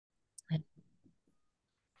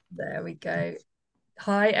There we go.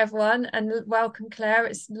 Hi, everyone, and welcome, Claire.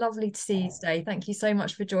 It's lovely to see you today. Thank you so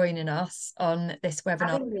much for joining us on this webinar,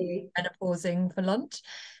 Having me. Menopausing for Lunch.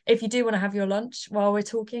 If you do want to have your lunch while we're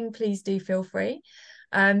talking, please do feel free.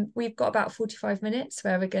 We've got about 45 minutes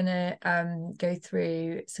where we're going to go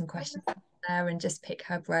through some questions there and just pick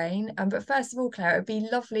her brain. But first of all, Claire, it'd be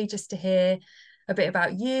lovely just to hear a bit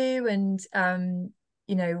about you and,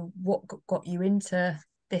 what got you into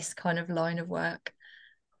this kind of line of work.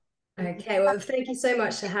 Okay, well, thank you so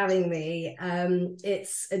much for having me.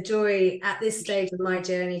 It's a joy at this stage of my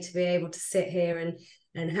journey to be able to sit here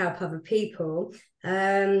and help other people.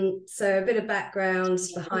 So a bit of background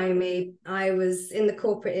behind me. I was in the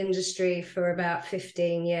corporate industry for about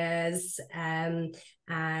 15 years.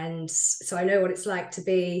 And so I know what it's like to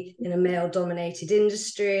be in a male-dominated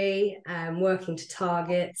industry, working to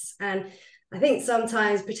targets. And I think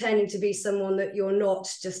sometimes pretending to be someone that you're not,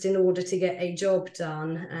 just in order to get a job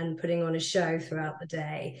done and putting on a show throughout the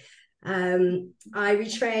day. I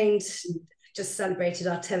retrained, just celebrated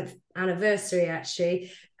our 10th anniversary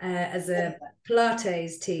actually, as a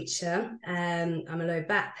Pilates teacher. I'm a low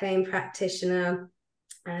back pain practitioner,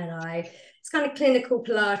 and it's kind of clinical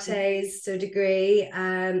Pilates to a degree,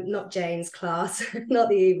 not Jane's class, not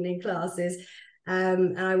the evening classes.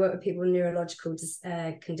 And I work with people with neurological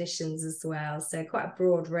conditions as well. So quite a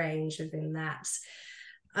broad range within that.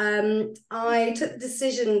 I took the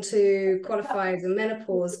decision to qualify as a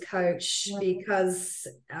menopause coach because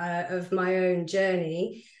of my own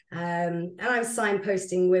journey. And I was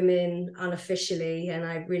signposting women unofficially, and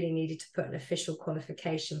I really needed to put an official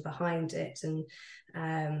qualification behind it and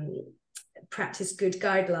practice good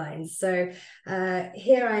guidelines. So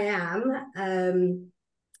here I am.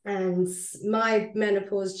 And my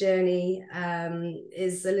menopause journey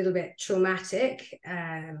is a little bit traumatic.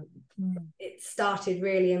 It started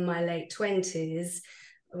really in my late 20s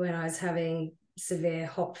when I was having severe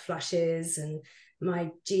hot flushes, and my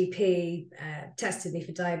GP tested me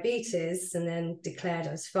for diabetes and then declared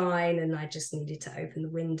I was fine and I just needed to open the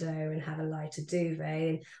window and have a lighter duvet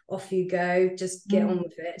and off you go, just get on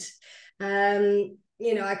with it.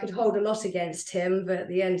 I could hold a lot against him, but at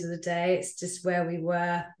the end of the day, it's just where we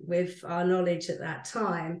were with our knowledge at that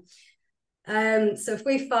time. So if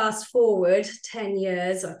we fast forward 10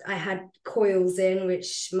 years, I had coils in,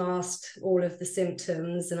 which masked all of the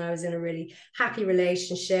symptoms, and I was in a really happy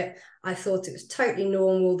relationship. I thought it was totally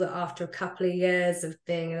normal that after a couple of years of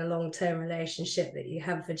being in a long-term relationship that you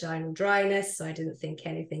have vaginal dryness, so I didn't think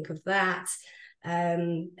anything of that.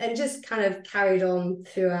 And just kind of carried on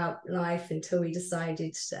throughout life until we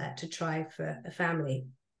decided to try for a family.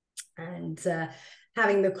 And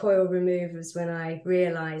having the coil removed was when I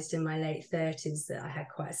realised in my late 30s that I had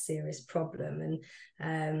quite a serious problem.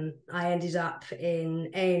 And I ended up in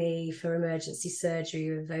A&E for emergency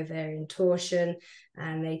surgery with ovarian torsion.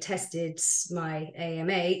 And they tested my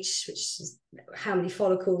AMH, which is how many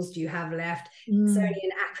follicles do you have left. It's only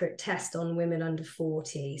an accurate test on women under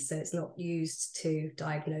 40, so it's not used to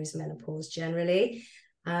diagnose menopause generally.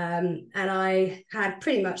 And I had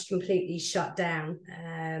pretty much completely shut down.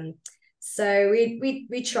 So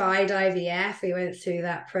we tried IVF. We went through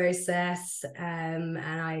that process, and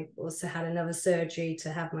I also had another surgery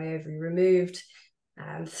to have my ovary removed.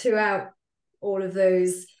 Throughout all of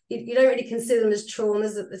those, you don't really consider them as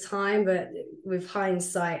traumas at the time, but with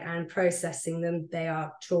hindsight and processing them, they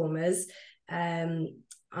are traumas.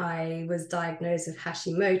 I was diagnosed with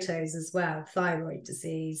Hashimoto's as well, thyroid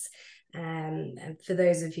disease. And for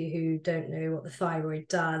those of you who don't know what the thyroid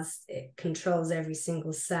does, it controls every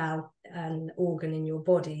single cell and organ in your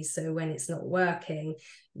body. So when it's not working,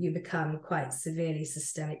 you become quite severely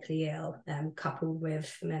systemically ill, coupled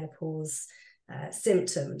with menopause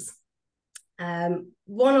symptoms.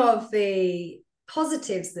 One of the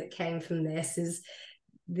positives that came from this is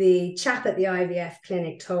the chap at the IVF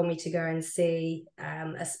clinic told me to go and see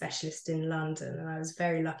a specialist in London, and I was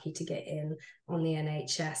very lucky to get in on the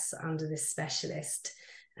NHS under this specialist.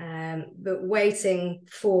 But waiting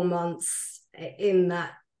 4 months in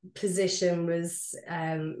that position was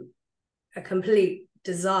a complete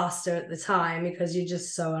disaster at the time because you're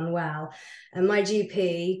just so unwell. And my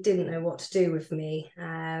GP didn't know what to do with me.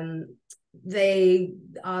 They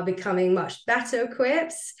are becoming much better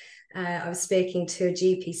equipped. I was speaking to a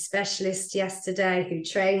GP specialist yesterday who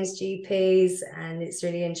trains GPs, and it's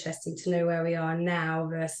really interesting to know where we are now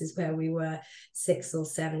versus where we were 6 or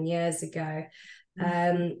 7 years ago.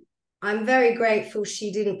 I'm very grateful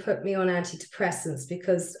she didn't put me on antidepressants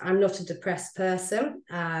because I'm not a depressed person,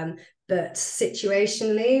 but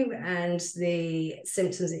situationally and the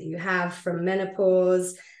symptoms that you have from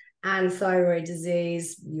menopause, and thyroid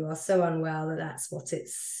disease. You are so unwell that that's what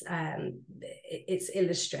it's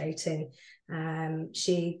illustrating.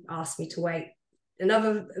 She asked me to wait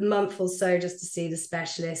another month or so just to see the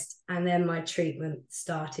specialist, and then my treatment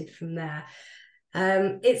started from there.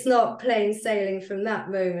 It's not plain sailing from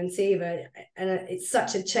that moment either, and it's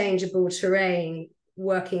such a changeable terrain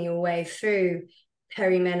working your way through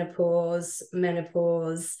perimenopause,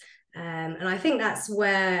 menopause, and I think that's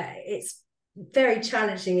where it's very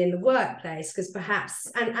challenging in the workplace, because perhaps,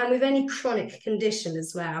 and with any chronic condition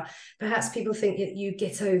as well, perhaps people think that you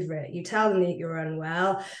get over it. You tell them that you're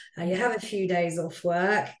unwell, and you have a few days off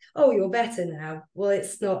work, oh, you're better now. Well,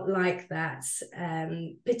 it's not like that,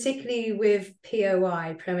 particularly with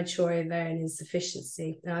POI, premature ovarian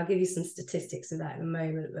insufficiency. And I'll give you some statistics of that in a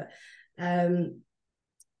moment, but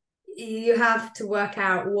you have to work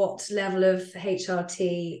out what level of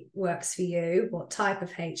HRT works for you, what type of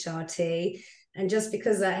HRT. And just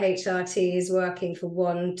because that HRT is working for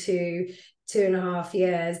 1 to 2.5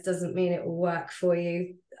 years doesn't mean it will work for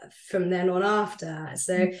you from then on after.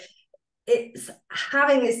 So it's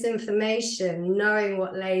having this information, knowing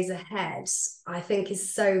what lays ahead, I think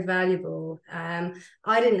is so valuable. I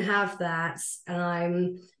didn't have that, and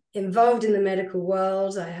I'm involved in the medical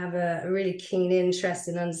world. I have a really keen interest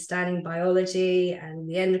in understanding biology and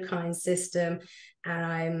the endocrine system, and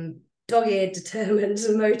I'm dogged, determined,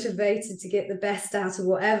 and motivated to get the best out of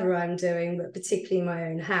whatever I'm doing, but particularly my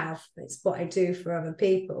own health. It's what I do for other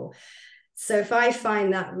people. So if I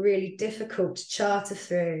find that really difficult to charter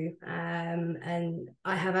through, and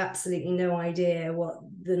I have absolutely no idea what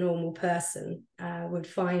the normal person would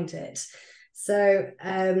find it. So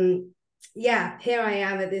yeah, here I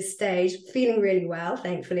am at this stage, feeling really well,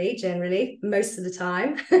 thankfully, generally, most of the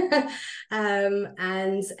time,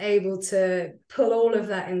 and able to pull all of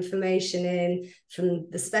that information in from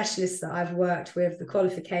the specialists that I've worked with, the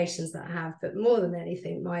qualifications that I have, but more than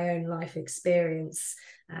anything, my own life experience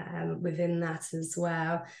within that as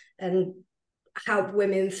well, and help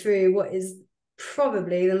women through what is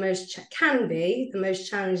probably can be the most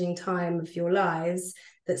challenging time of your lives,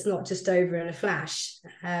 that's not just over in a flash.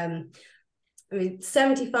 I mean,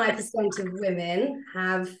 75% of women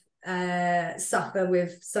have suffer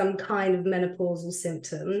with some kind of menopausal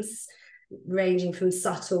symptoms, ranging from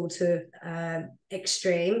subtle to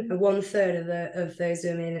extreme. And 1/3 of those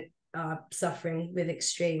women are suffering with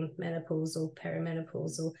extreme menopausal,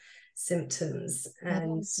 perimenopausal symptoms.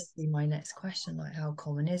 And that's be my next question, like, how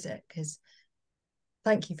common is it? Because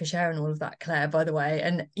thank you for sharing all of that, Claire, by the way.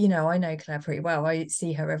 And, you know, I know Claire pretty well. I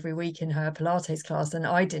see her every week in her Pilates class, and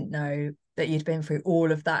I didn't know that you'd been through all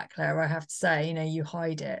of that, Claire. I have to say, you know, you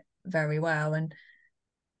hide it very well. And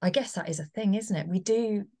I guess that is a thing, isn't it? We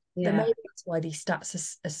do, that maybe that's why these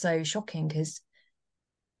stats are so shocking, because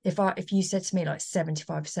if you said to me like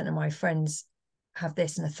 75% of my friends have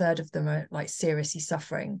this and 1/3 of them are like seriously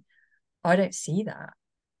suffering, I don't see that.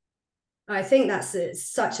 I think that's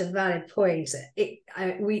such a valid point.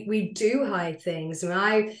 We do hide things.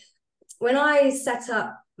 When I set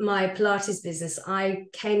up my Pilates business, I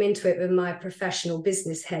came into it with my professional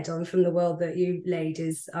business head on, from the world that you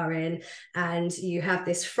ladies are in, and you have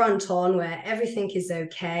this front on where everything is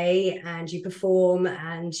okay, and you perform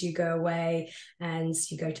and you go away and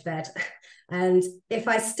you go to bed. And if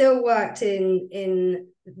I still worked in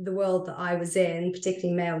the world that I was in,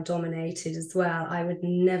 particularly male dominated as well, I would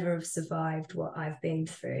never have survived what I've been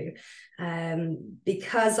through,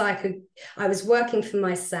 because I was working for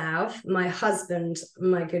myself. My husband,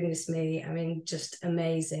 my goodness me, I mean, just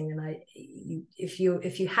amazing. And if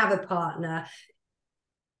you have a partner,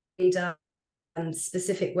 and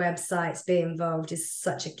specific websites, be involved is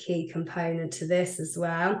such a key component to this as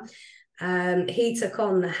well. He took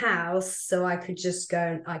on the house, so I could just go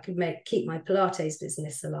and I could keep my Pilates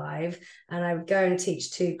business alive, and I would go and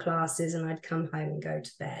teach 2 classes, and I'd come home and go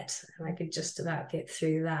to bed, and I could just about get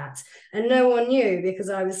through that. And no one knew,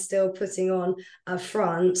 because I was still putting on a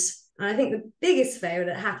front. And I think the biggest failure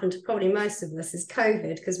that happened to probably most of us is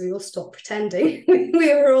COVID, because we all stopped pretending.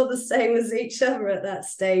 We were all the same as each other at that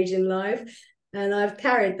stage in life. And I've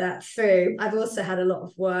carried that through. I've also had a lot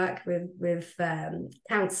of work with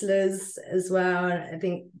counsellors as well. And I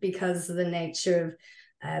think because of the nature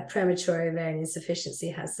of premature ovarian insufficiency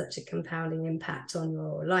has such a compounding impact on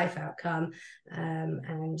your life outcome,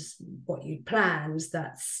 and what you'd planned,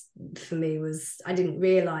 that's, for me, I didn't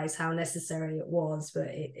realise how necessary it was, but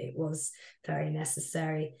it was very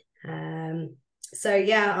necessary. So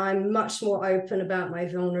yeah, I'm much more open about my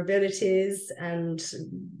vulnerabilities, and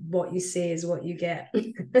what you see is what you get.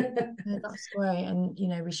 Yeah, that's great. And, you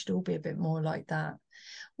know, we should all be a bit more like that.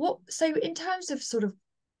 So in terms of sort of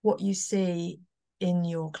what you see in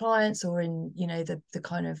your clients or in, you know, the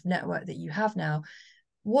kind of network that you have now,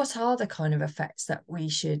 what are the kind of effects that we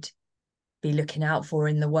should be looking out for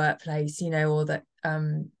in the workplace, you know, or that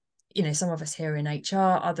you know, some of us here in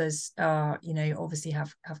HR, others are, you know, obviously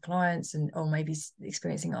have clients and or maybe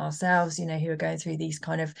experiencing it ourselves, you know, who are going through these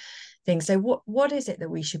kind of things. So what is it that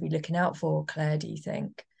we should be looking out for, Claire, do you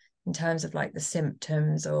think, in terms of like the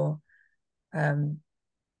symptoms or I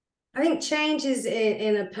think changes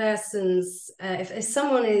in a person's, if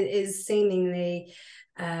someone is seemingly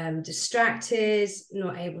distracted,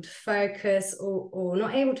 not able to focus, or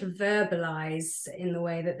not able to verbalize in the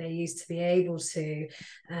way that they used to be able to,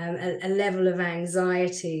 a level of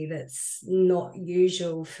anxiety that's not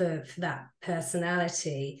usual for that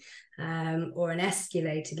personality, or an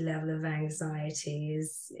escalated level of anxiety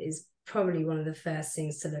is probably one of the first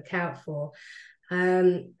things to look out for.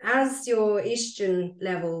 As your estrogen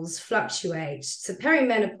levels fluctuate, so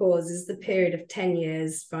perimenopause is the period of 10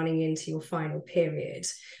 years running into your final period.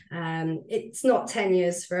 It's not 10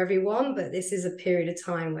 years for everyone, but this is a period of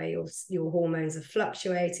time where your hormones are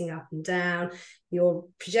fluctuating up and down. Your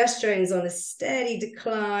progesterone is on a steady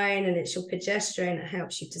decline, and it's your progesterone that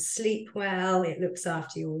helps you to sleep well. It looks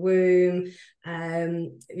after your womb.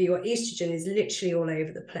 Your estrogen is literally all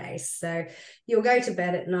over the place. So you'll go to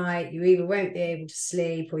bed at night, you either won't be able to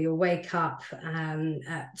sleep, or you'll wake up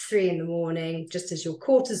at 3 a.m, just as your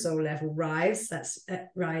cortisol level rises.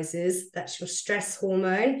 That's your stress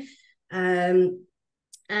hormone.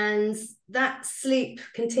 And that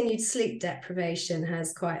continued sleep deprivation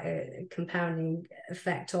has quite a compounding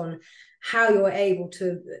effect on how you're able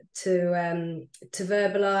to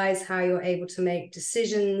verbalize, how you're able to make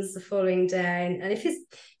decisions the following day. And if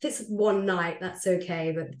it's one night, that's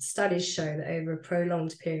okay. But studies show that over a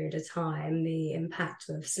prolonged period of time, the impact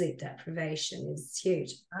of sleep deprivation is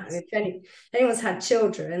huge. If anyone's had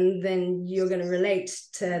children, then you're going to relate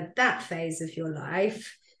to that phase of your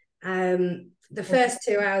life. The first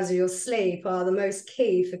 2 hours of your sleep are the most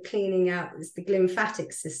key for cleaning out. It's the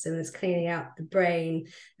glymphatic system that's cleaning out the brain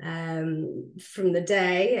from the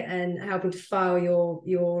day and helping to file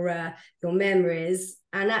your memories,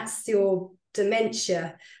 and that's your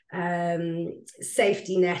dementia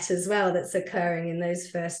safety net as well that's occurring in those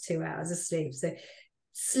first 2 hours of sleep. So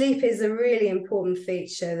sleep is a really important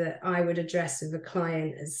feature that I would address with a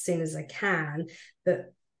client as soon as I can.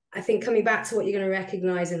 But I think coming back to what you're going to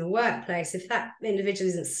recognize in the workplace, if that individual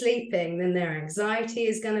isn't sleeping, then their anxiety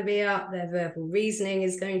is going to be up, their verbal reasoning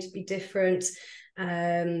is going to be different,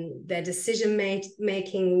 their decision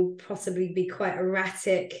making will possibly be quite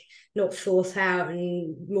erratic, not thought out,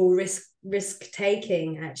 and more risk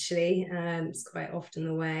taking, actually. It's quite often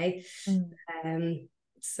the way.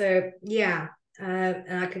 So yeah,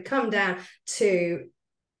 and I could come down to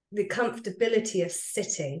the comfortability of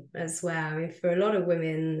sitting as well. I mean, for a lot of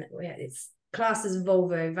women, it's classed as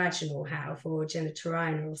vulvovaginal health or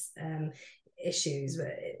genitourinary issues.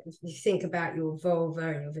 If you think about your vulva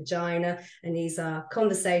and your vagina, and these are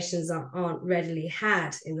conversations that aren't readily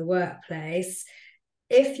had in the workplace.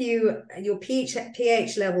 If your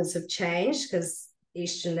pH levels have changed because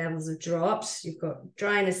estrogen levels have dropped, you've got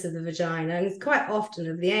dryness of the vagina, and quite often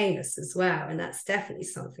of the anus as well, and that's definitely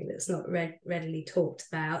something that's not readily talked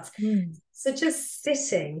about. So just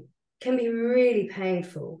sitting can be really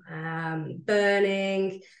painful,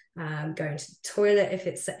 burning, going to the toilet if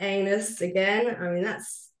it's the anus again. I mean,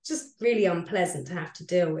 that's just really unpleasant to have to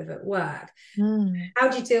deal with at work. How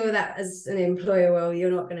do you deal with that as an employer? Well, you're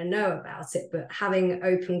not going to know about it, but having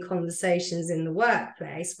open conversations in the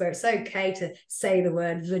workplace where it's okay to say the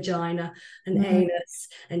word vagina and anus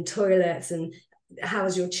and toilets and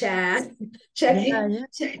how's your chair, checking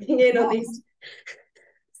in on these.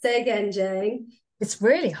 Say again, Jane. It's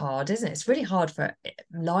really hard, isn't it? It's really hard for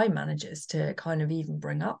line managers to kind of even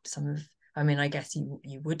bring up some of, I mean, I guess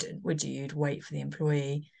you wouldn't, would you? You'd wait for the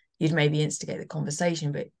employee, you'd maybe instigate the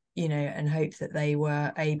conversation, but, you know, and hope that they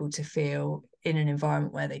were able to feel in an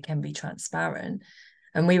environment where they can be transparent.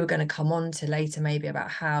 And we were going to come on to later maybe about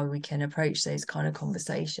how we can approach those kind of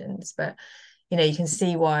conversations. But, you know, you can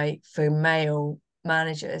see why for male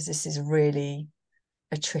managers, this is really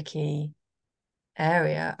a tricky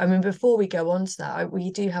area. I mean, before we go on to that,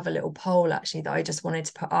 we do have a little poll actually that I just wanted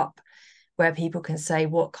to put up where people can say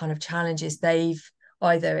what kind of challenges they've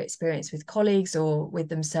either experienced with colleagues or with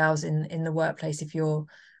themselves in the workplace. If you're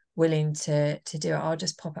willing to do it, I'll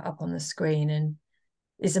just pop it up on the screen, and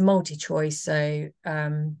it's a multi-choice. So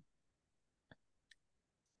has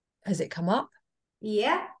it come up?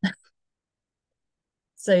 Yeah.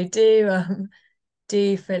 So do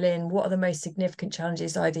do fill in what are the most significant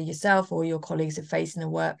challenges either yourself or your colleagues are facing in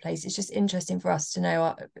the workplace. It's just interesting for us to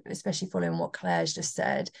know, especially following what Claire's just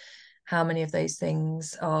said, how many of those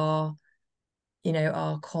things are, you know,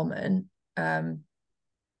 are common.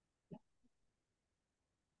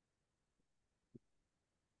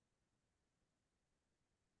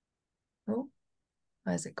 Oh,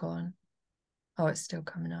 where's it gone? Oh, it's still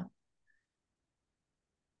coming up.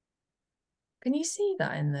 Can you see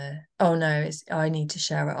that in the... Oh no, it's, I need to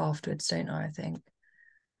share it afterwards, don't I think.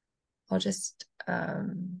 I'll just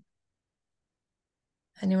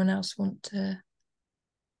anyone else want to...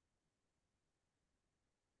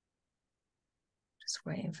 Just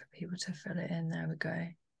waiting for people to fill it in. There we go.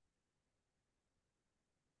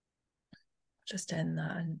 Just end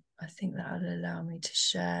that, and I think that'll allow me to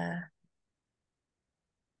share.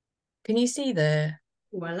 Can you see the...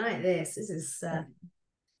 Well, I like this. This is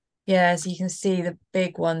yeah, so you can see the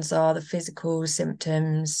big ones are the physical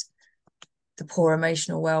symptoms, the poor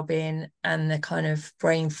emotional well-being, and the kind of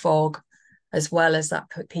brain fog, as well as that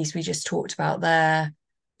piece we just talked about there,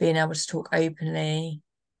 being able to talk openly.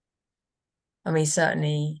 I mean,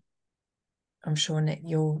 certainly, I'm sure, Nick,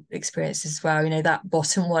 your experience as well, you know, that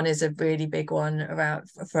bottom one is a really big one around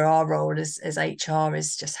for our role as HR,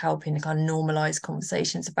 is just helping to kind of normalize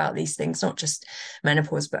conversations about these things, not just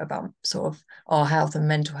menopause, but about sort of our health and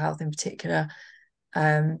mental health in particular.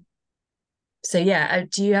 So yeah,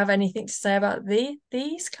 do you have anything to say about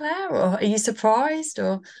these, Claire, or are you surprised?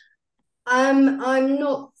 Or I'm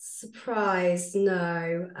not surprised,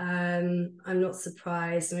 no. I'm not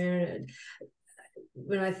surprised. I mean,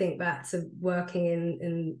 when I think back to working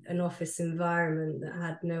in an office environment that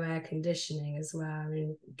had no air conditioning as well, I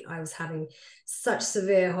mean, I was having such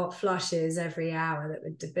severe hot flushes every hour that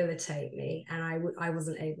would debilitate me, and I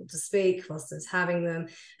wasn't able to speak whilst I was having them.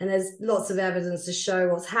 And there's lots of evidence to show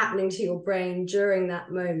what's happening to your brain during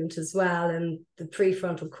that moment as well. And the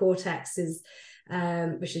prefrontal cortex is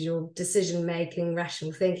which is your decision-making,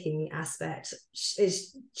 rational thinking aspect,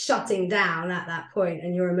 is shutting down at that point,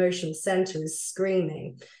 and your emotional center is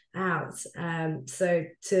screaming out. So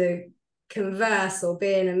to converse or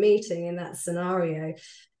be in a meeting in that scenario,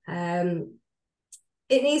 it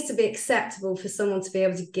needs to be acceptable for someone to be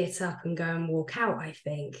able to get up and go and walk out, I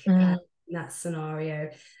think, in that scenario,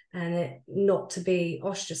 and it not to be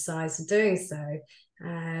ostracized for doing so.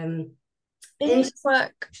 in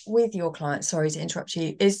work with your clients, sorry to interrupt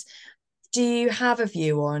you, do you have a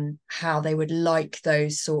view on how they would like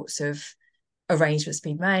those sorts of arrangements to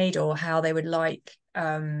be made, or how they would like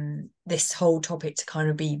this whole topic to kind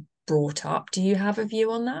of be brought up? Do you have a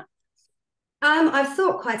view on that? I've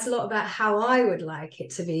thought quite a lot about how I would like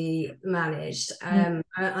it to be managed. I'm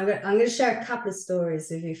going to share a couple of stories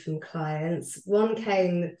with you from clients. One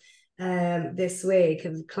came this week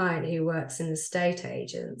of a client who works in estate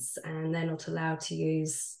agents, and they're not allowed to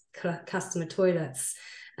use customer toilets.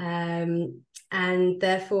 And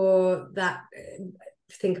therefore that...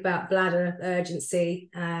 think about bladder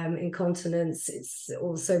urgency, incontinence. It's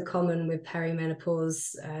also common with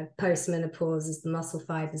perimenopause, postmenopause, as the muscle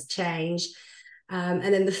fibers change.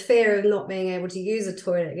 And then the fear of not being able to use a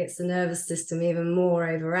toilet gets the nervous system even more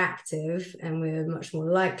overactive, and we're much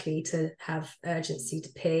more likely to have urgency to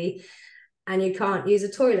pee. And you can't use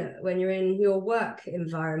a toilet when you're in your work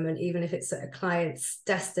environment, even if it's at a client's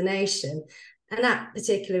destination. And that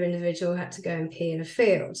particular individual had to go and pee in a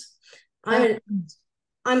field.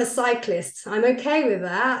 I'm a cyclist. I'm okay with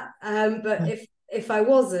that. But if I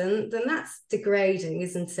wasn't, then that's degrading,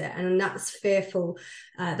 isn't it? And that's fearful.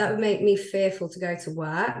 That would make me fearful to go to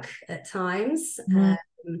work at times.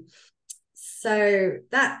 So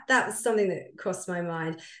that was something that crossed my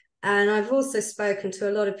mind. And I've also spoken to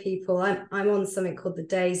a lot of people. I'm on something called the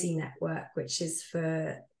DAISY Network, which is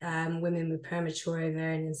for women with premature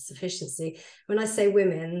ovarian insufficiency. When I say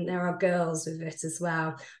women, there are girls with it as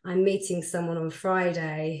well. I'm meeting someone on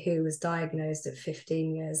Friday who was diagnosed at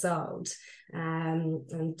 15 years old.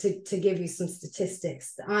 And to give you some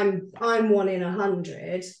statistics, I'm 1 in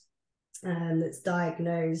 100 that's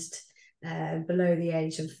diagnosed below the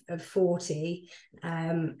age of 40,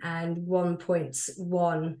 and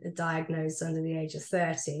 1.1 diagnosed under the age of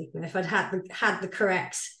 30. And if I'd had the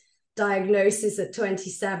correct diagnosis at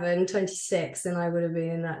 27, 26, then I would have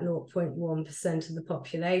been in that 0.1% of the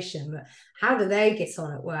population. But how do they get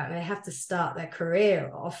on at work? They have to start their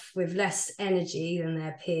career off with less energy than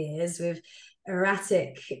their peers, with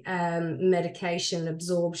erratic medication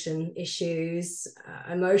absorption issues,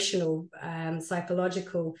 emotional,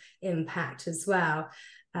 psychological impact as well.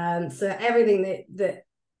 So everything that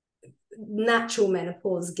natural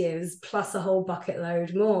menopause gives, plus a whole bucket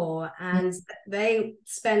load more, and they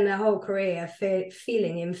spend their whole career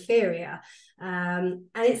feeling inferior. And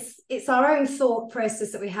it's our own thought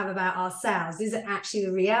process that we have about ourselves. Is it actually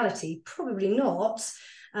the reality? Probably not.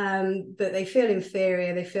 But they feel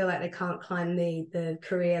inferior. They feel like they can't climb the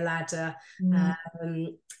career ladder,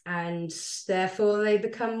 and therefore they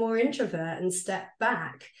become more introvert and step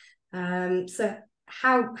back. So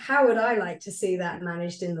how would I like to see that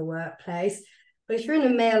managed in the workplace? But if you're in a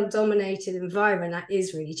male-dominated environment, that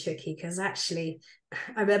is really tricky, because actually,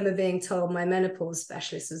 I remember being told my menopause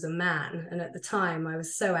specialist was a man, and at the time I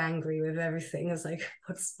was so angry with everything. I was like,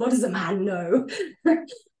 what does a man know?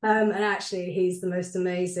 And actually, he's the most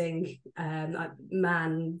amazing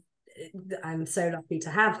man. I'm so lucky to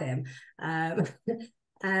have him.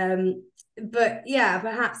 But yeah,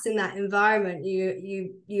 perhaps in that environment,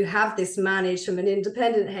 you have this managed from an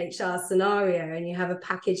independent HR scenario, and you have a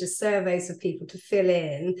package of surveys for people to fill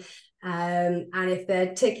in, and if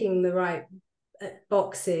they're ticking the right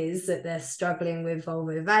boxes, that they're struggling with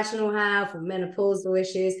vulvovaginal health or menopausal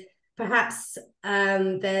issues, perhaps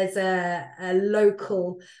there's a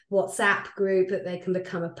local WhatsApp group that they can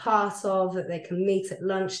become a part of, that they can meet at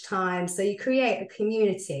lunchtime. So you create a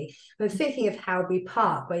community. I'm thinking of Howby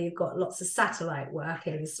Park, where you've got lots of satellite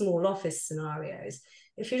working in small office scenarios.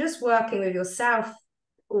 If you're just working with yourself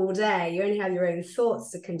all day, you only have your own thoughts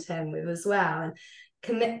to contend with as well. And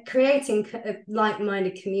creating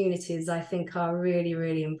like-minded communities, I think, are really,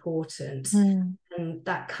 really important. And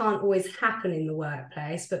that can't always happen in the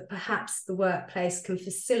workplace, but perhaps the workplace can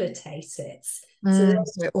facilitate it. So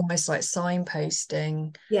almost like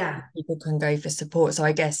signposting. Yeah, people can go for support. So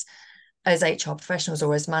I guess as HR professionals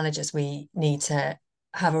or as managers, we need to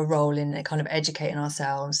have a role in kind of educating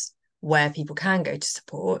ourselves where people can go to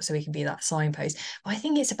support, so we can be that signpost. But I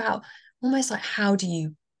think it's about almost like, how do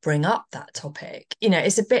you bring up that topic?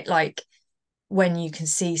 It's a bit like when you can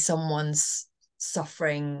see someone's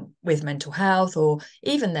suffering with mental health or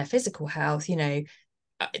even their physical health,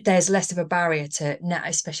 there's less of a barrier to now,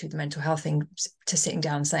 especially with the mental health thing, to sitting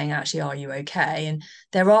down and saying, actually, are you okay? And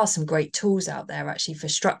there are some great tools out there actually for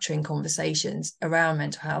structuring conversations around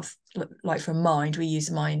mental health. Like from Mind, we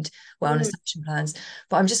use Mind wellness action plans.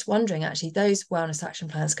 But I'm just wondering, actually, those wellness action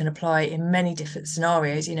plans can apply in many different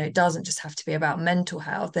scenarios. It doesn't just have to be about mental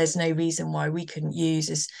health. There's no reason why we couldn't use,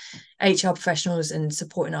 as HR professionals and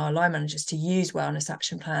supporting our line managers, to use wellness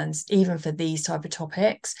action plans even for these type of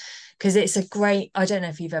topics. Because it's a great, I don't know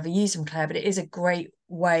if you've ever used them, Claire, but it is a great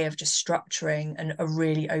way of just structuring a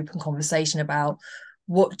really open conversation about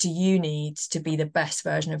what do you need to be the best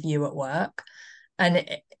version of you at work. And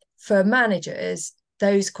for managers,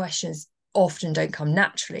 those questions often don't come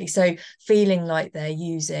naturally. So feeling like they're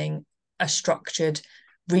using a structured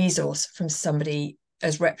resource from somebody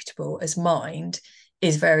as reputable as Mind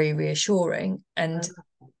is very reassuring. And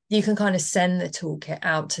you can kind of send the toolkit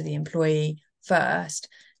out to the employee first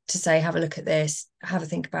to say, have a look at this, have a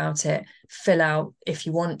think about it, fill out, if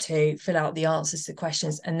you want to, fill out the answers to the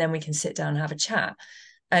questions, and then we can sit down and have a chat.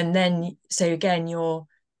 And then, so again, you're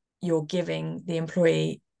giving the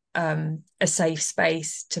employee a safe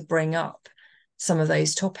space to bring up some of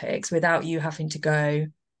those topics without you having to go,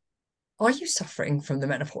 are you suffering from the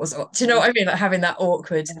menopause? Do you know what I mean? Like having that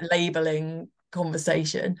awkward labeling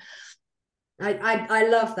conversation. I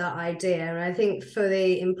love that idea. And I think for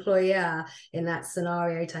the employer in that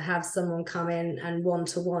scenario, to have someone come in and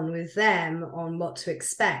one-to-one with them on what to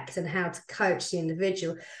expect and how to coach the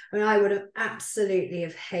individual. I mean, I would have absolutely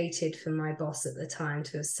have hated for my boss at the time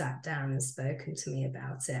to have sat down and spoken to me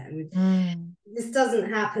about it. And this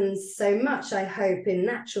doesn't happen so much, I hope, in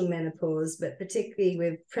natural menopause, but particularly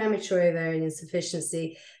with premature ovarian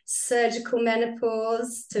insufficiency, surgical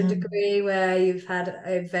menopause to a degree where you've had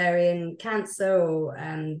ovarian cancer or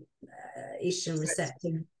estrogen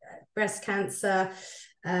receptive breast cancer,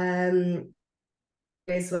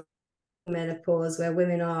 is menopause, where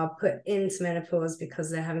women are put into menopause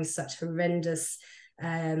because they're having such horrendous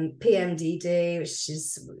PMDD, which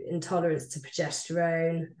is intolerance to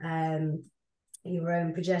progesterone, your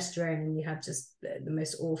own progesterone, and you have just the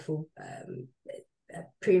most awful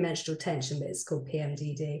premenstrual tension, but it's called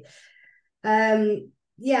PMDD.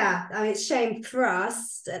 Yeah, I mean, it's shame for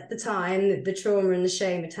us at the time. The trauma and the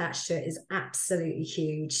shame attached to it is absolutely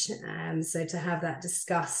huge. So to have that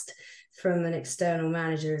discussed from an external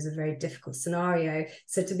manager is a very difficult scenario.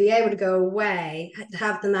 So to be able to go away,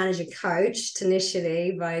 have the manager coached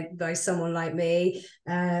initially by someone like me,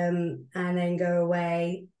 and then go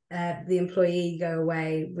away, the employee go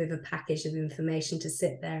away with a package of information to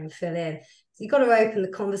sit there and fill in. you've got to open the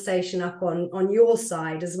conversation up on your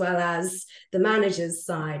side as well as the manager's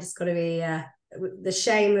side. It's got to be the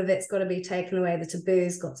shame of it's got to be taken away, the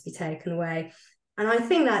taboo's got to be taken away. And I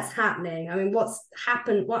think that's happening. I mean, what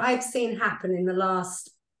I've seen happen in the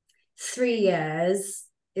last 3 years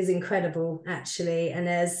is incredible, actually. And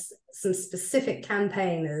there's some specific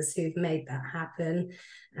campaigners who've made that happen.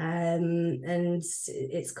 And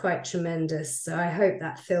it's quite tremendous. So I hope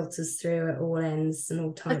that filters through at all ends and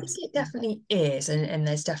all I think types. it definitely is, and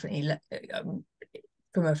there's definitely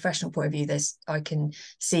from a professional point of view, I can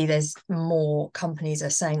see there's more companies are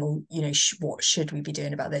saying, well, you know, what should we be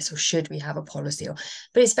doing about this, or should we have a policy?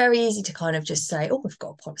 But it's very easy to kind of just say, oh, we've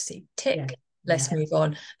got a policy, tick, Yeah. let's move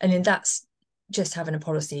on. And then that's just having a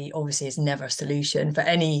policy. Obviously, is never a solution for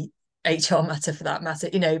any HR matter, for that matter,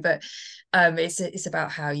 you know. But it's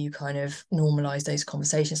about how you kind of normalize those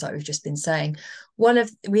conversations, like we've just been saying.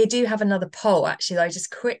 We do have another poll actually that I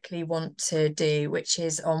just quickly want to do, which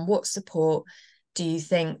is on what support do you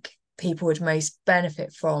think people would most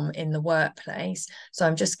benefit from in the workplace. So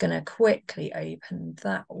I'm just going to quickly open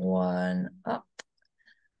that one up.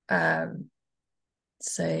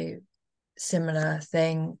 So similar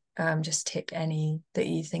thing, just tick any that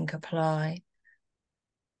you think apply.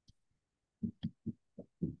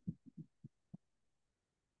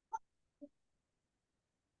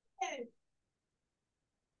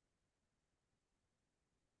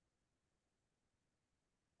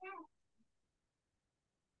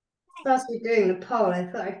 Whilst we're doing the poll, I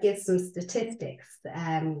thought I'd give some statistics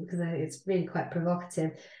because it's really quite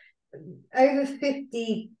provocative.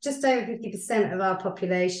 Just over 50% of our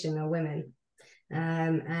population are women,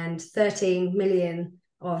 and 13 million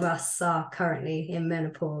of us are currently in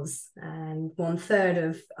menopause, and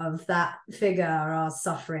 1/3 of that figure are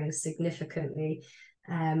suffering significantly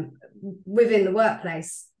within the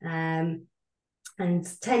workplace. And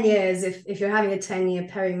 10 years, if you're having a 10-year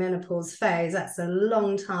perimenopause phase, that's a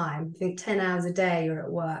long time. I think 10 hours a day you're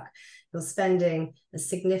at work. You're spending a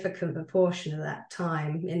significant proportion of that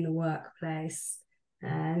time in the workplace.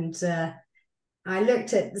 And I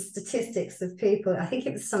looked at the statistics of people. I think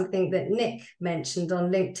it was something that Nick mentioned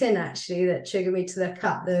on LinkedIn, actually, that triggered me to look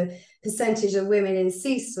up the percentage of women in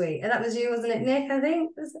C-suite. And that was you, wasn't it, Nick? I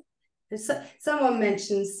think someone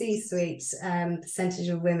mentioned C-suite percentage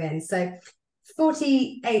of women. So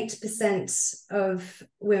 48% of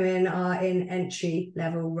women are in entry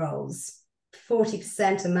level roles.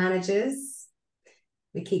 40% are managers.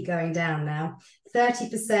 We keep going down now.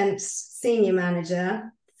 30% senior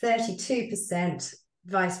manager, 32%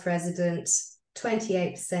 vice president,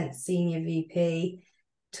 28% senior VP,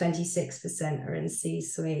 26% are in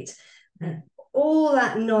C-suite. And all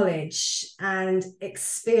that knowledge and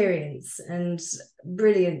experience and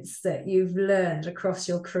brilliance that you've learned across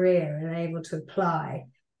your career and able to apply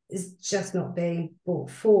is just not being brought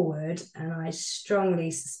forward. And I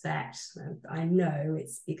strongly suspect, and I know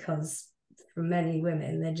it's because for many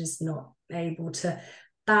women, they're just not able to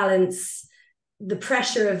balance the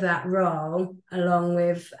pressure of that role along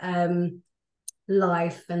with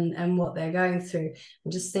life and what they're going through.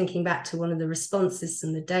 I'm just thinking back to one of the responses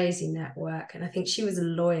from the Daisy Network, and I think she was a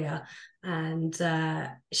lawyer, and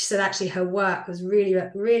she said actually her work was really,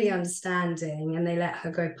 really understanding, and they let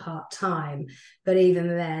her go part-time, but even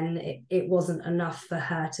then it wasn't enough for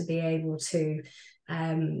her to be able to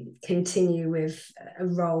continue with a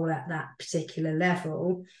role at that particular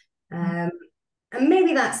level. And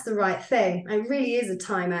maybe that's the right thing. It really is a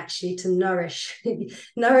time actually to nourish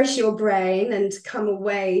your brain and to come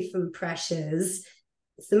away from pressures.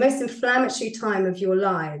 It's the most inflammatory time of your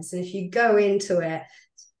lives. And if you go into it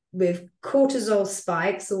with cortisol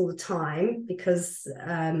spikes all the time because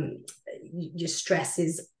your stress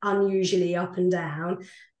is unusually up and down,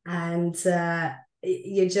 and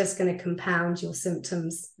you're just going to compound your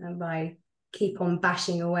symptoms by keep on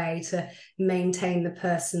bashing away to maintain the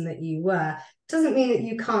person that you were. Doesn't mean that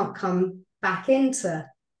you can't come back into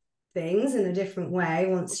things in a different way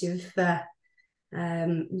once you've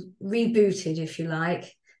rebooted, if you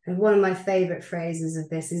like. And one of my favorite phrases of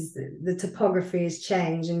this is the topography has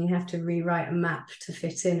changed and you have to rewrite a map to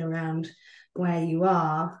fit in around where you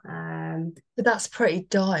are. But that's pretty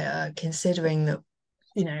dire considering that,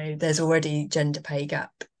 you know, there's already gender pay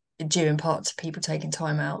gap due in part to people taking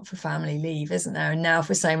time out for family leave, isn't there? And now if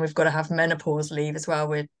we're saying we've got to have menopause leave as well,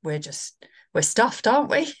 we're stuffed,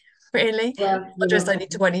 aren't we? Really? Well, Not just only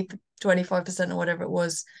 25% or whatever it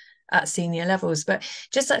was at senior levels. But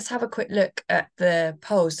just let's have a quick look at the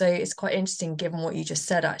poll. So it's quite interesting, given what you just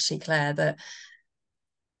said, actually, Claire, that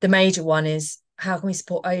the major one is how can we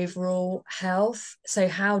support overall health? So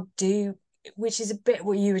how do which is a bit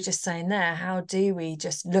what you were just saying there. How do we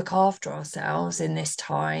just look after ourselves in this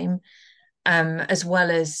time, as well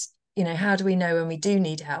as, you know, how do we know when we do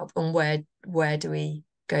need help, and where do we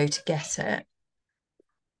go to get it?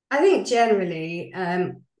 I think generally,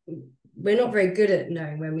 we're not very good at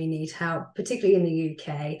knowing when we need help, particularly in the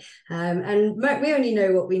UK. And we only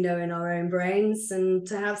know what we know in our own brains. And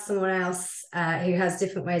to have someone else who has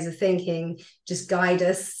different ways of thinking just guide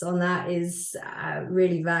us on that is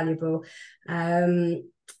really valuable.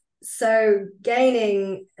 So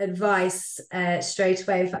gaining advice straight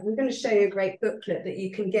away. In fact, I'm going to show you a great booklet that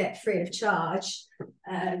you can get free of charge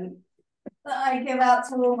that I give out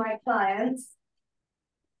to all my clients.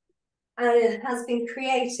 And it has been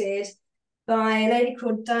created by a lady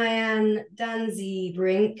called Diane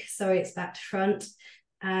Danzy-Brink. Sorry, it's back to front.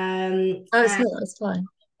 Oh, it's not, it's fine.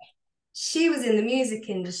 She was in the music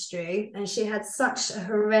industry, and she had such a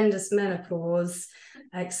horrendous menopause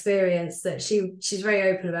experience that she's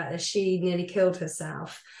very open about this. She nearly killed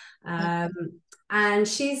herself. And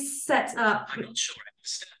she's set up, I'm not sure,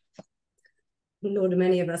 nor do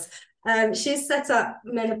many of us. She's set up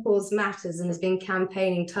Menopause Matters and has been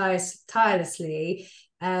campaigning tirelessly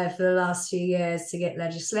for the last few years to get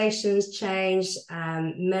legislations changed,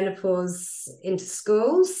 menopause into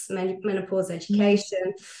schools, menopause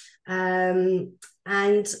education,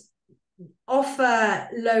 and offer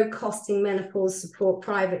low-costing menopause support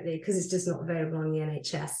privately because it's just not available on the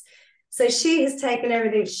NHS. So she has taken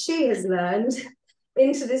everything she has learned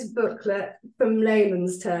into this booklet from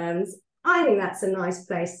layman's terms. I think that's a nice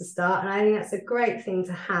place to start, and I think that's a great thing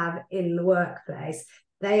to have in the workplace.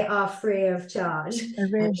 They are free of charge. Oh,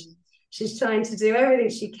 really? She's trying to do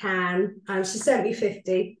everything she can. She sent me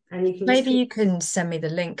 50, and you can maybe you can send me the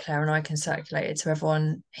link, Claire, and I can circulate it to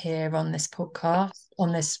everyone here on this podcast,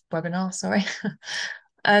 on this webinar, sorry.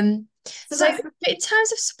 So in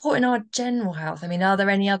terms of supporting our general health, I mean, are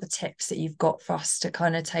there any other tips that you've got for us to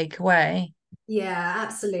kind of take away? Yeah,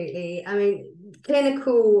 absolutely. I mean,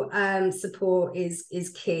 clinical support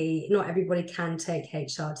is key. Not everybody can take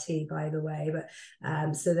HRT, by the way, but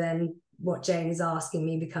so then what Jane is asking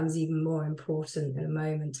me becomes even more important in a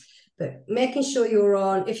moment. But making sure you're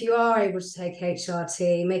on, if you are able to take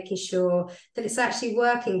HRT, making sure that it's actually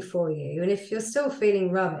working for you. And if you're still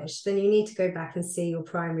feeling rubbish, then you need to go back and see your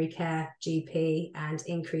primary care GP and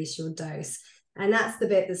increase your dose. And that's the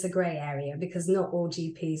bit that's a grey area, because not all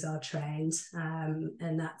GPs are trained,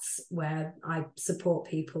 and that's where I support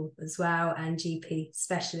people as well, and GP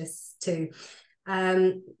specialists too.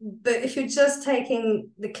 But if you're just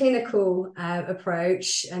taking the clinical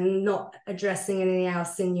approach and not addressing anything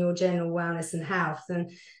else in your general wellness and health, then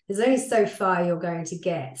there's only so far you're going to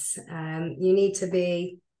get. You need to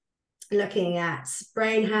be looking at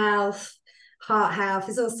brain health, heart health.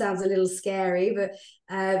 This all sounds a little scary, but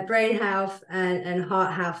brain health and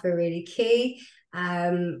heart health are really key.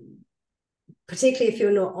 Particularly if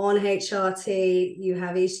you're not on HRT, you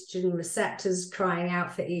have estrogen receptors crying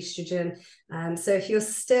out for estrogen. So if you're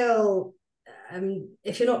still,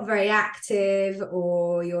 if you're not very active,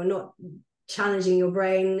 or you're not challenging your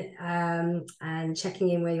brain and checking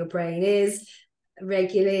in where your brain is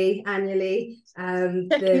regularly, annually.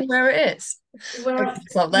 Checking where it is. Well,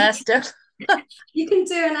 it's not there still. You can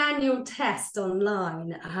do an annual test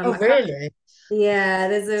online. Oh, really? Yeah,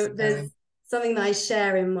 there's something that I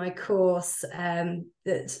share in my course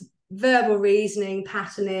that's verbal reasoning,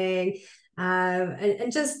 patterning,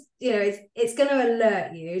 and just, you know, it's going to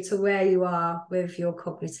alert you to where you are with your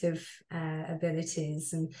cognitive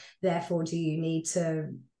abilities, and therefore do you need to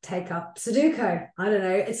take up Sudoku? I don't know.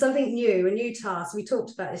 It's something new, a new task. We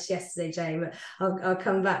talked about this yesterday, Jane, but I'll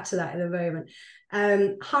come back to that in a moment.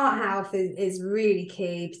 Heart health is really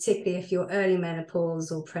key, particularly if you're early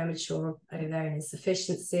menopause or premature ovarian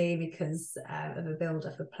insufficiency, because of a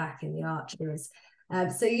buildup of plaque in the arteries.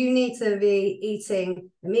 So you need to be eating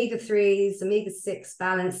omega-3s, omega-6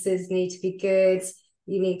 balances need to be good.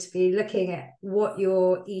 You need to be looking at what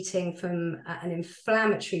you're eating from an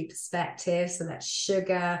inflammatory perspective. So that's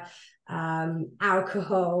sugar,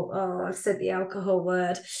 alcohol. Oh, I've said the alcohol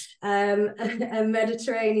word. And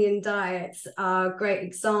Mediterranean diets are great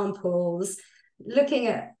examples. Looking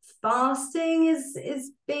at fasting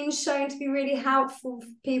is being shown to be really helpful for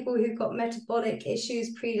people who've got metabolic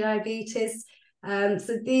issues, pre-diabetes.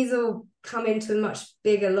 So these all come into a much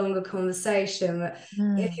bigger, longer conversation. But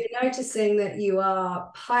if you're noticing that you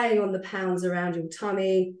are piling on the pounds around your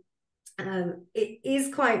tummy, it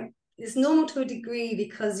is quite it's normal to a degree,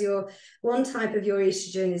 because your one type of your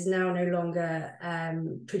estrogen is now no longer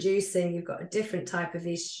producing. You've got a different type of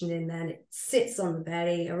estrogen in there, and it sits on the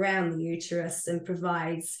belly around the uterus and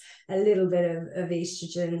provides a little bit of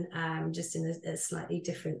estrogen, just in a slightly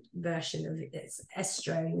different version of it. It's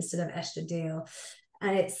estrone instead of estradiol.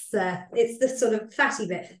 And it's the sort of fatty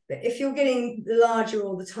bit. But if you're getting larger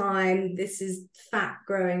all the time, this is fat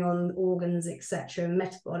growing on organs, etc.,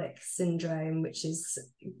 metabolic syndrome, which is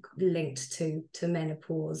linked to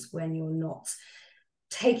menopause, when you're not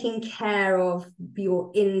taking care of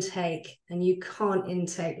your intake, and you can't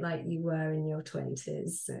intake like you were in your 20s.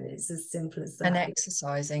 So it's as simple as that. And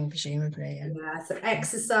exercising, presumably. Yeah, so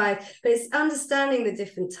exercise, but it's understanding the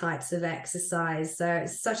different types of exercise. So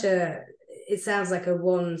it sounds like a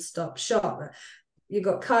one-stop shop. You've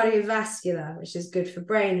got cardiovascular, which is good for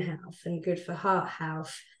brain health and good for heart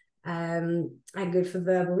health, and good for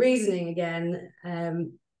verbal reasoning again.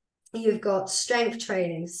 You've got strength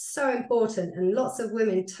training, so important, and lots of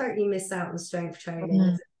women totally miss out on strength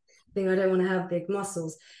training. I don't want to have big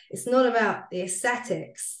muscles. It's not about the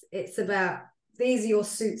aesthetics. It's about, these are your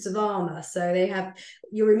suits of armor. So they have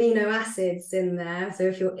your amino acids in there. So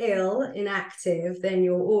if you're ill, inactive, then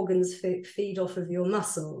your organs feed off of your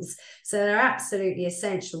muscles. So they're absolutely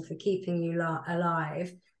essential for keeping you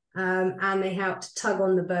alive. And they help to tug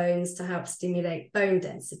on the bones to help stimulate bone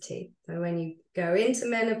density. So when you go into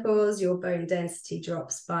menopause, your bone density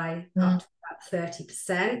drops by up to about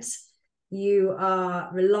 30%. You are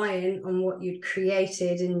reliant on what you'd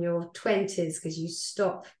created in your 20s, because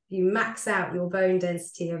you max out your bone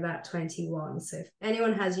density about 21. So if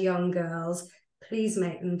anyone has young girls, please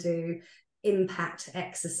make them do impact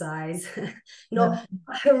exercise. Not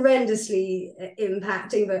horrendously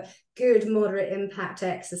impacting, but good moderate impact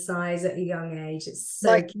exercise at a young age. It's so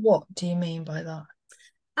like, what do you mean by that?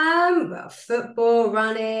 Well, football,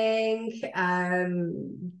 running,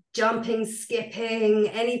 jumping, skipping,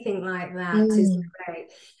 anything like that is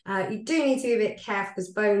great. You do need to be a bit careful, because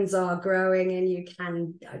bones are growing and you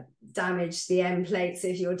can damage the end plates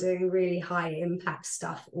if you're doing really high impact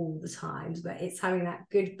stuff all the time. But it's having that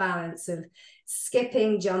good balance of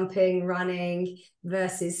skipping, jumping, running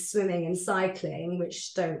versus swimming and cycling,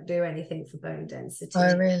 which don't do anything for bone density.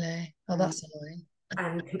 Oh, really? Oh, that's annoying.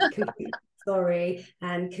 And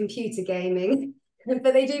and computer gaming,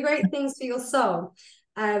 but they do great things for your soul.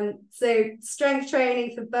 So strength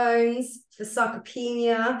training for bones, for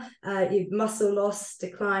sarcopenia, your muscle loss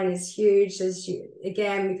decline is huge,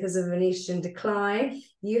 again, because of an estrogen decline.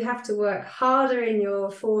 You have to work harder in your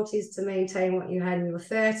 40s to maintain what you had in your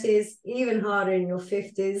 30s, even harder in your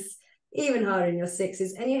 50s, even harder in your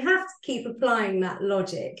 60s, and you have to keep applying that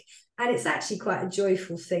logic. And it's actually quite a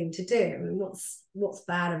joyful thing to do. I mean, what's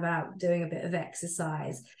bad about doing a bit of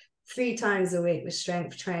exercise? 3 times a week with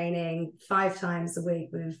strength training, 5 times a week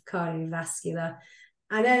with cardiovascular.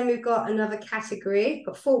 And then we've got another category, we've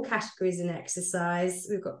got 4 categories in exercise.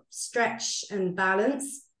 We've got stretch and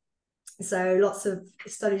balance. So lots of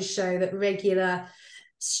studies show that regular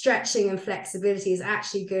stretching and flexibility is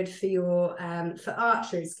actually good for your for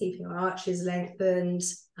arteries, keeping your arteries lengthened.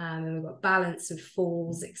 And we've got balance with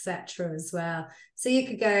falls, etc. as well. So you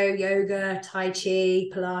could go yoga, tai chi,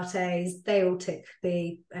 Pilates. They all tick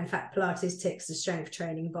in fact, Pilates ticks the strength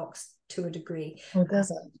training box to a degree. Oh, does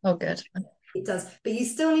it? Oh, good. It does, but you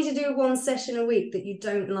still need to do 1 session a week that you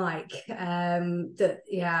don't like,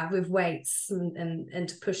 with weights and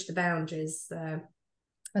to push the boundaries. So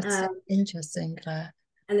that's interesting, Claire.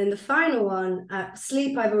 And then the final one,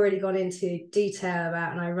 sleep, I've already gone into detail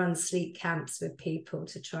about, and I run sleep camps with people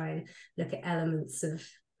to try and look at elements of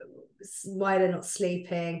why they're not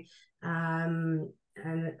sleeping. And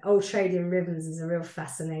ultradian rhythms is a real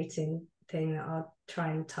fascinating thing that I'll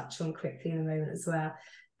try and touch on quickly in a moment as well.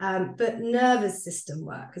 But nervous system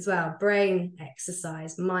work as well, brain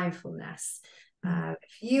exercise, mindfulness.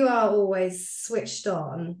 If you are always switched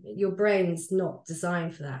on, your brain's not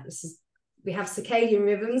designed for that. We have circadian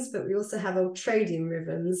rhythms, but we also have ultradian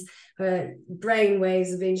rhythms, where brain waves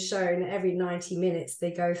have been shown every 90 minutes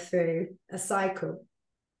they go through a cycle.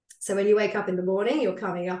 So when you wake up in the morning, you're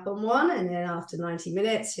coming up on one, and then after 90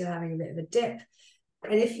 minutes, you're having a bit of a dip.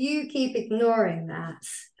 And if you keep ignoring that,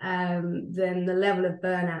 then the level of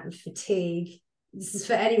burnout and fatigue, this is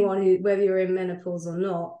for anyone who, whether you're in menopause or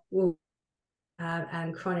not, will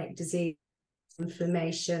and chronic disease,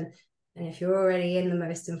 inflammation. And if you're already in the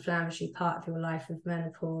most inflammatory part of your life with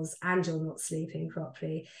menopause and you're not sleeping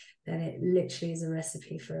properly, then it literally is a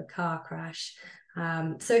recipe for a car crash.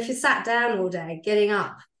 So if you're sat down all day, getting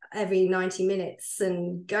up every 90 minutes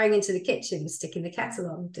and going into the kitchen, sticking the kettle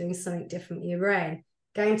on, doing something different with your brain,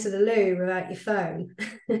 going to the loo without your phone.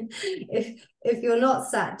 If you're not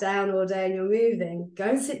sat down all day and you're moving, go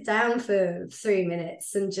and sit down for 3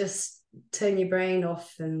 minutes and just turn your brain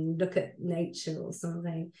off and look at nature or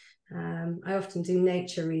something. I often do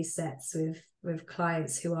nature resets with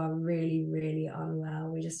clients who are really, really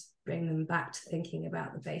unwell. We just bring them back to thinking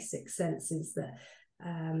about the basic senses that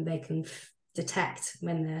they can detect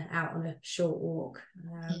when they're out on a short walk.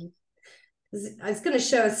 I was going to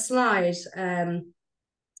show a slide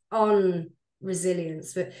on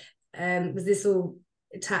resilience, but this all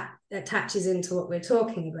attaches into what we're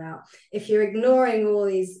talking about. If you're ignoring all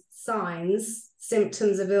these signs,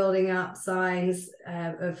 symptoms are building up, signs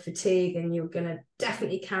of fatigue, and you're going to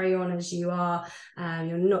definitely carry on as you are,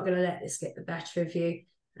 you're not going to let this get the better of you,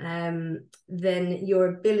 then your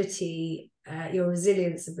ability, your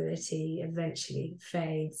resilience ability eventually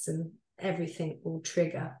fades, and everything will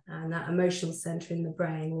trigger, and that emotional center in the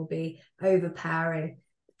brain will be overpowering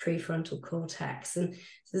the prefrontal cortex. And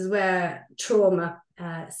this is where trauma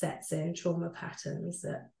sets in, trauma patterns.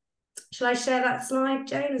 Shall I share that slide,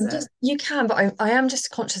 Jane? You can, but I am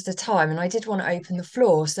just conscious of time, and I did want to open the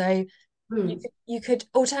floor. So you could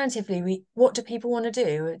alternatively, what do people want to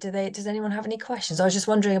do? Does anyone have any questions? I was just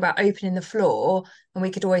wondering about opening the floor, and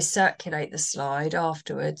we could always circulate the slide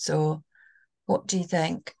afterwards, or what do you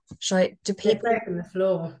think? Do Let's people? open the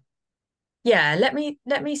floor. Yeah, let me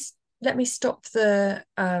stop the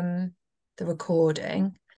recording.